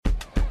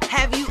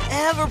Have you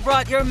ever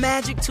brought your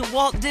magic to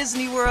Walt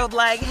Disney World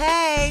like,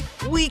 hey,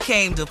 we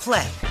came to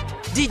play?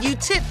 Did you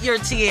tip your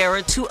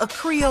tiara to a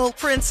Creole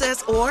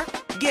princess or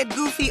get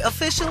goofy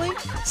officially?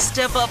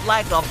 Step up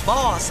like a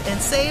boss and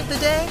save the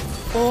day?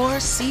 Or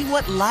see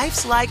what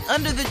life's like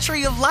under the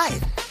tree of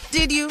life?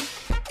 Did you?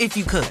 If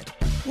you could.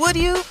 Would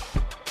you?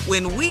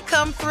 When we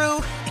come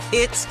through,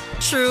 it's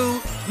true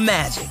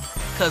magic.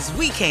 'Cause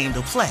we came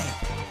to play.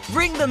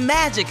 Bring the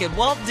magic at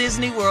Walt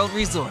Disney World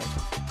Resort.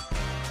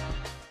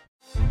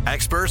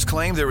 Experts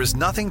claim there is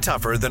nothing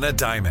tougher than a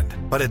diamond.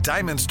 But at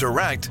Diamonds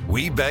Direct,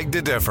 we beg to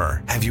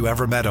differ. Have you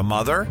ever met a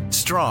mother?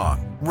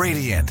 Strong,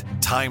 radiant,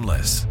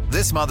 timeless.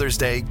 This Mother's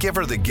Day, give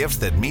her the gift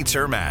that meets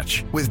her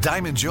match. With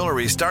diamond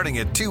jewelry starting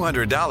at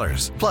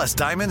 $200. Plus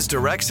Diamonds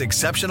Direct's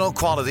exceptional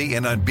quality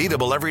and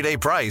unbeatable everyday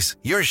price,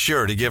 you're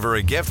sure to give her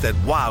a gift that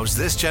wows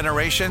this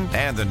generation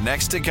and the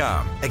next to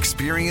come.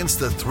 Experience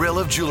the thrill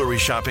of jewelry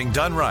shopping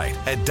done right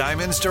at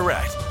Diamonds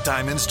Direct.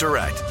 Diamonds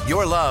Direct.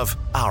 Your love,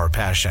 our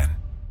passion.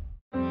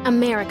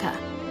 America.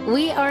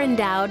 We are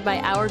endowed by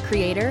our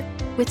Creator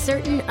with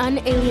certain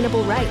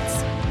unalienable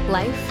rights: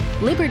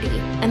 life, liberty,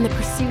 and the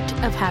pursuit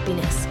of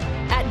happiness.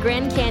 At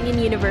Grand Canyon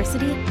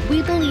University,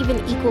 we believe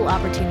in equal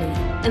opportunity,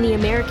 and the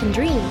American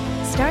dream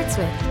starts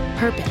with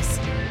purpose.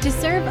 To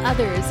serve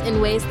others in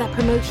ways that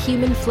promote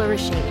human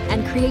flourishing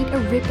and create a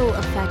ripple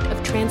effect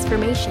of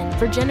transformation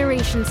for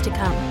generations to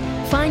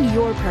come. Find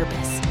your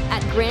purpose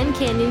at Grand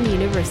Canyon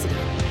University.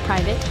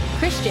 Private,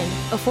 Christian,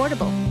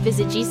 affordable.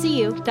 Visit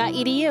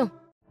gcu.edu.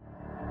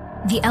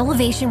 The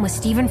Elevation with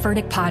Stephen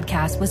Furtick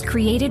podcast was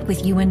created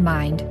with you in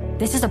mind.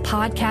 This is a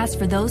podcast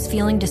for those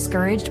feeling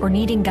discouraged or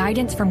needing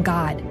guidance from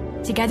God.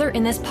 Together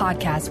in this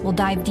podcast, we'll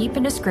dive deep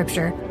into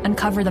Scripture,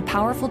 uncover the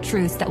powerful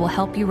truths that will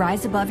help you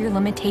rise above your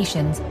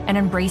limitations and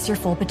embrace your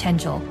full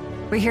potential.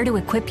 We're here to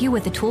equip you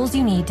with the tools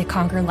you need to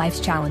conquer life's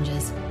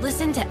challenges.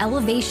 Listen to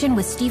Elevation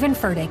with Stephen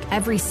Furtick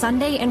every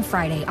Sunday and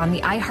Friday on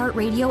the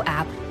iHeartRadio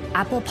app,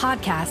 Apple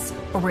Podcasts,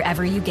 or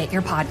wherever you get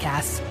your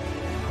podcasts.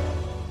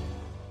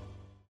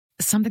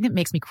 Something that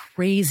makes me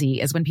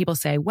crazy is when people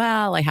say,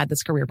 well, I had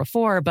this career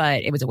before,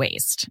 but it was a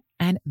waste.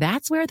 And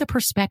that's where the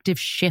perspective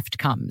shift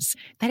comes,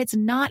 that it's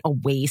not a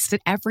waste,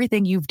 that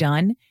everything you've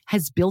done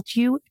has built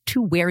you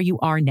to where you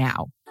are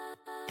now.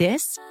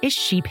 This is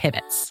She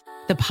Pivots,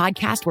 the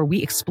podcast where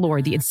we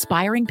explore the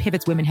inspiring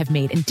pivots women have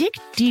made and dig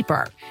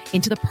deeper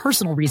into the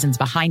personal reasons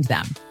behind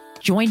them.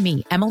 Join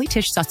me, Emily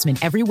Tish Sussman,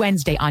 every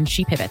Wednesday on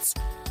She Pivots.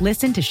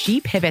 Listen to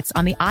She Pivots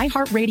on the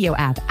iHeartRadio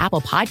app,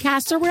 Apple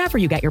Podcasts, or wherever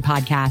you get your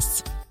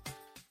podcasts.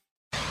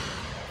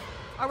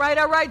 All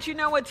right. You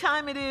know what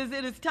time it is.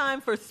 It is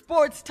time for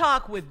Sports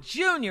Talk with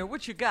Junior.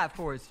 What you got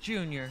for us,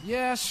 Junior?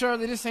 Yeah,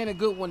 Shirley, this ain't a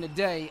good one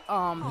today.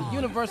 The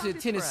University of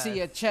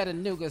Tennessee at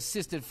Chattanooga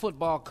assistant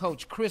football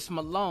coach Chris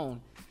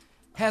Malone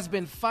has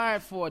been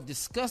fired for a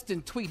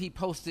disgusting tweet he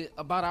posted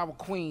about our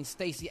queen,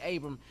 Stacey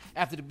Abrams,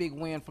 after the big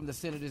win from the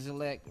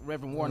senators-elect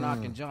Reverend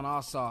Warnock and John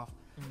Ossoff.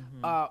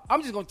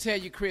 I'm just going to tell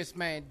you, Chris,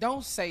 man,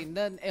 don't say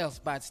nothing else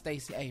about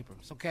Stacey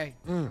Abrams, okay?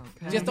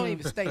 Just don't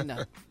even say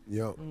nothing.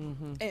 Yep.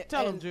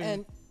 Tell him, Junior.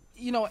 And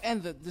you know,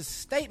 and the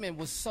statement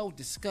was so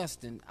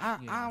disgusting.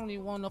 I don't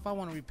even want to know if I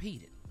want to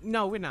repeat it.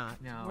 No, we're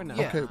not. No, we're not.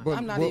 Yeah, Okay, but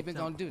I'm not even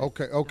going to do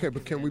it. Okay,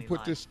 but can we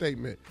put this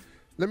statement?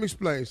 Let me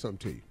explain something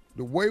to you.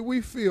 The way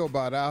we feel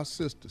about our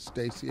sister,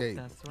 Stacey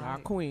Abrams, That's right. Our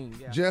queen.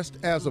 Yeah. just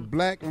as a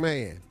black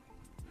man.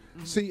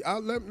 See,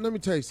 let me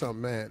tell you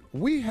something, man.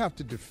 We have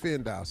to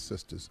defend our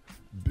sisters.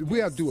 We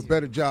have to do a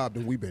better job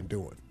than we've been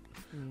doing.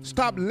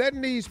 Stop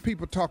letting these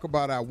people talk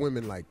about our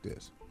women like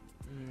this.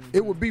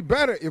 It would be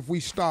better if we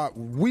stop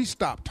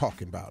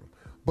talking about them.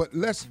 But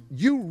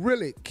you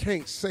really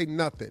can't say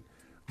nothing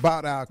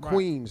about our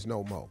queens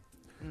no more.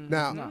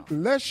 Now,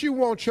 unless you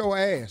want your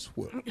ass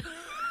whooped.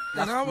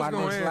 And I was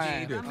going to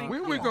ask you line. this.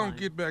 When we going to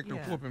get back to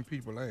whooping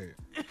people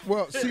ass?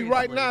 Well, see,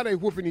 right now they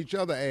whooping each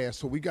other ass,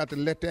 so we got to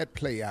let that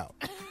play out.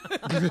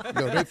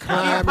 They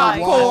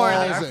climbing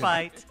walls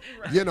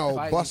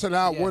and, busting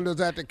out windows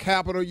at the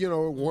Capitol,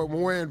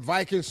 wearing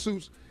Viking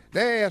suits.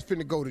 Their ass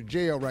finna go to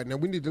jail right now.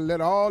 We need to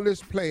let all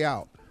this play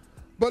out.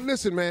 But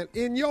listen, man,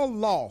 in your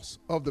loss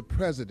of the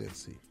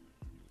presidency,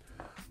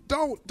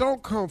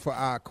 don't come for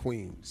our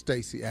queen,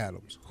 Stacey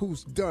Abrams,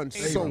 who's done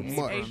so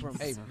much.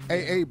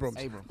 Abrams.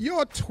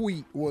 Your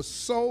tweet was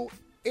so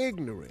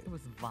ignorant. It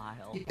was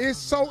vile. It's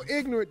so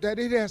ignorant that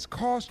it has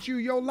cost you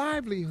your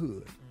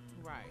livelihood.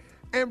 Right.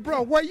 And,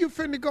 bro, where you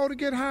finna go to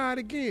get hired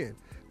again?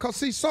 Because,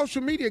 see,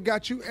 social media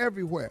got you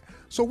everywhere.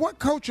 So what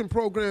coaching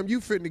program you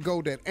finna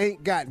go that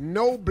ain't got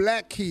no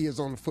black kids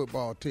on the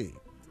football team?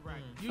 Right.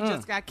 You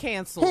just got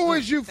canceled. Who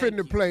is you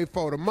finna play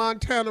for? The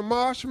Montana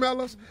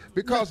Marshmallows?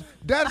 Because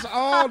that's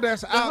all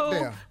that's out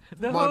there.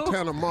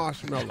 Montana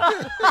Marshmallows.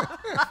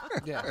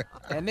 Yeah,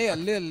 and they're a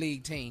little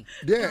league team.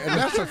 Yeah, and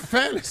that's a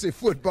fantasy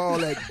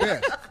football at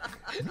best.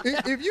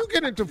 If you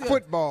get into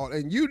football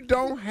and you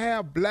don't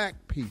have black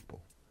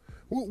people,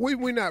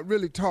 we're not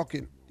really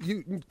talking.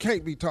 You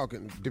can't be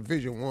talking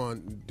Division I,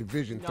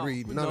 Division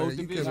III, none of that.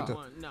 Division I,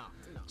 no.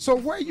 So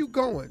where you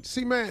going?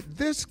 See, man,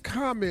 this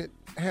comment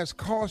has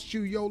cost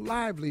you your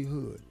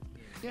livelihood.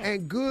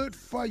 And good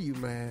for you,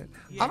 man.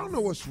 Yes. I don't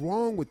know what's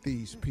wrong with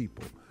these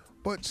people,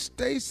 but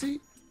Stacey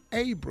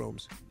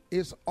Abrams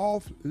is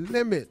off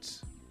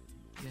limits.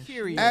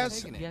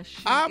 Yes, she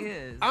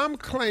is. I'm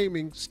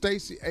claiming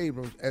Stacey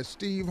Abrams as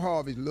Steve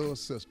Harvey's little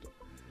sister.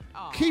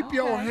 Keep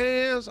your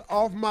hands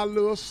off my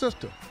little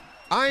sister.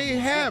 I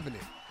ain't having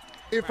it.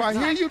 If I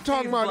hear you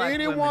talking about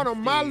any one of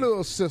my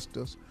little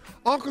sisters,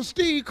 Uncle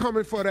Steve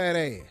coming for that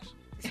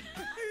ass.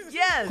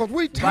 Yes. Because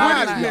we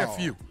tired of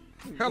y'all.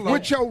 Hello.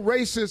 With your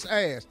racist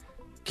ass.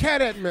 Cat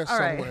that mess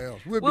somewhere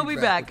else. We'll be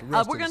back.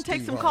 We're going to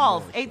take some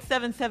calls.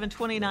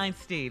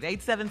 877-29-STEVE.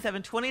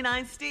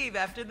 877-29-STEVE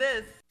after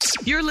this.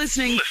 You're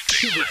listening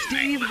to the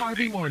Steve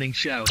Harvey Morning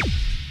Show.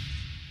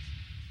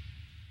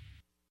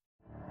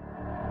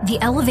 The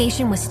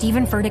Elevation with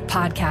Stephen Furtick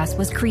podcast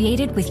was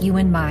created with you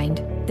in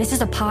mind. This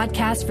is a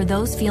podcast for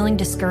those feeling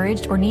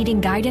discouraged or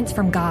needing guidance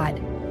from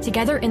God.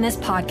 Together in this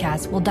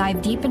podcast, we'll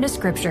dive deep into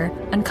Scripture,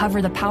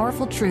 uncover the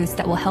powerful truths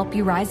that will help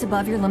you rise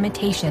above your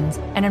limitations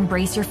and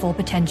embrace your full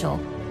potential.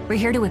 We're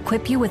here to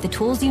equip you with the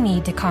tools you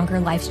need to conquer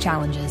life's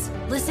challenges.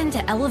 Listen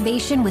to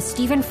Elevation with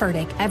Stephen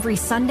Furtick every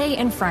Sunday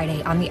and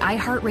Friday on the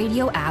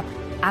iHeartRadio app,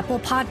 Apple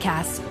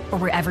Podcasts, or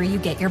wherever you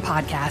get your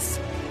podcasts.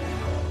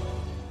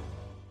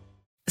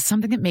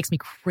 Something that makes me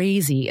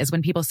crazy is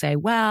when people say,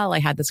 well, I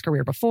had this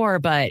career before,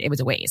 but it was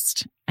a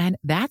waste. And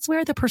that's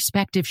where the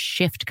perspective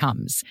shift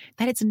comes,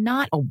 that it's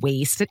not a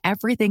waste, that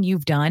everything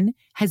you've done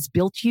has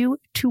built you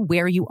to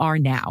where you are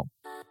now.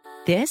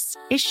 This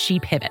is She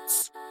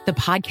Pivots, the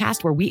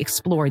podcast where we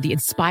explore the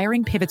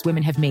inspiring pivots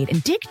women have made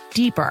and dig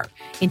deeper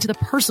into the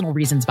personal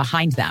reasons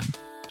behind them.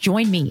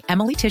 Join me,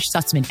 Emily Tish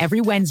Sussman,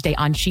 every Wednesday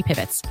on She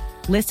Pivots.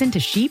 Listen to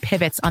She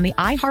Pivots on the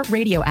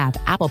iHeartRadio app,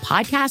 Apple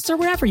Podcasts, or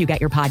wherever you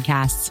get your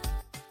podcasts.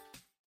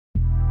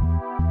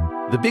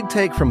 The Big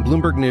Take from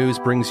Bloomberg News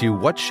brings you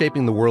what's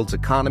shaping the world's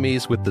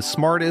economies with the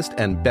smartest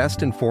and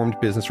best-informed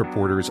business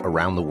reporters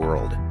around the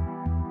world.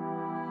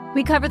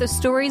 We cover the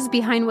stories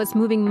behind what's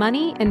moving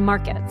money and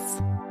markets,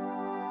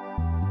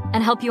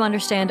 and help you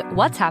understand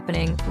what's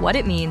happening, what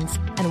it means,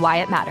 and why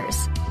it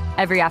matters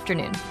every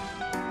afternoon.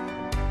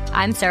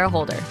 I'm Sarah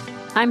Holder.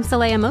 I'm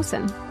Saleha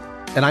Mohsin.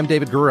 And I'm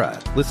David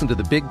Gura. Listen to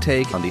The Big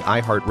Take on the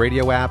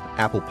iHeartRadio app,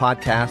 Apple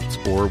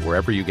Podcasts, or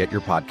wherever you get your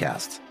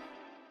podcasts.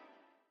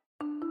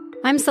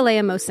 I'm Saleha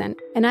Mohsin,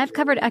 and I've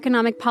covered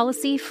economic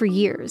policy for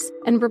years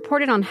and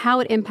reported on how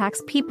it impacts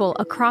people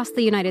across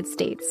the United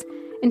States.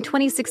 In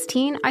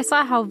 2016, I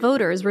saw how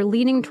voters were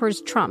leaning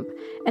towards Trump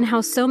and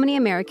how so many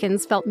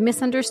Americans felt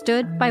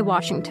misunderstood by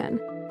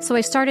Washington. So I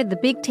started The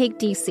Big Take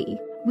DC.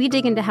 We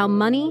dig into how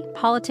money,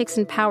 politics,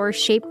 and power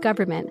shape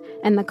government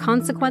and the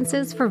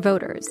consequences for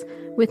voters.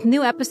 With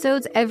new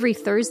episodes every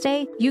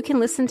Thursday, you can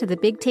listen to The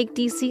Big Take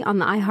DC on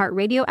the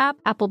iHeartRadio app,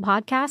 Apple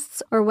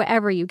Podcasts, or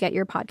wherever you get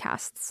your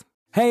podcasts.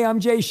 Hey, I'm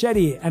Jay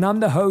Shetty, and I'm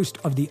the host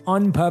of the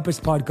On Purpose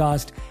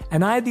podcast,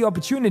 and I had the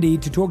opportunity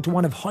to talk to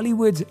one of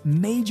Hollywood's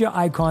major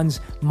icons,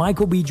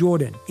 Michael B.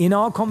 Jordan. In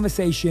our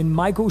conversation,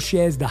 Michael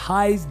shares the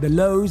highs, the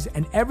lows,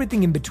 and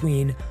everything in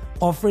between,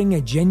 offering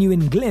a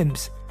genuine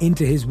glimpse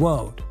into his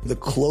world. The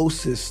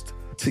closest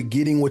to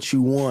getting what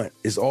you want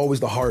is always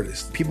the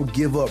hardest. People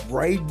give up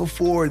right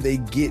before they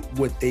get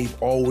what they've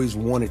always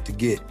wanted to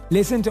get.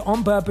 Listen to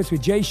On Purpose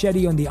with Jay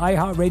Shetty on the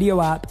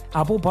iHeartRadio app,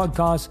 Apple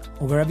Podcasts,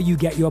 or wherever you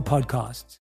get your podcasts.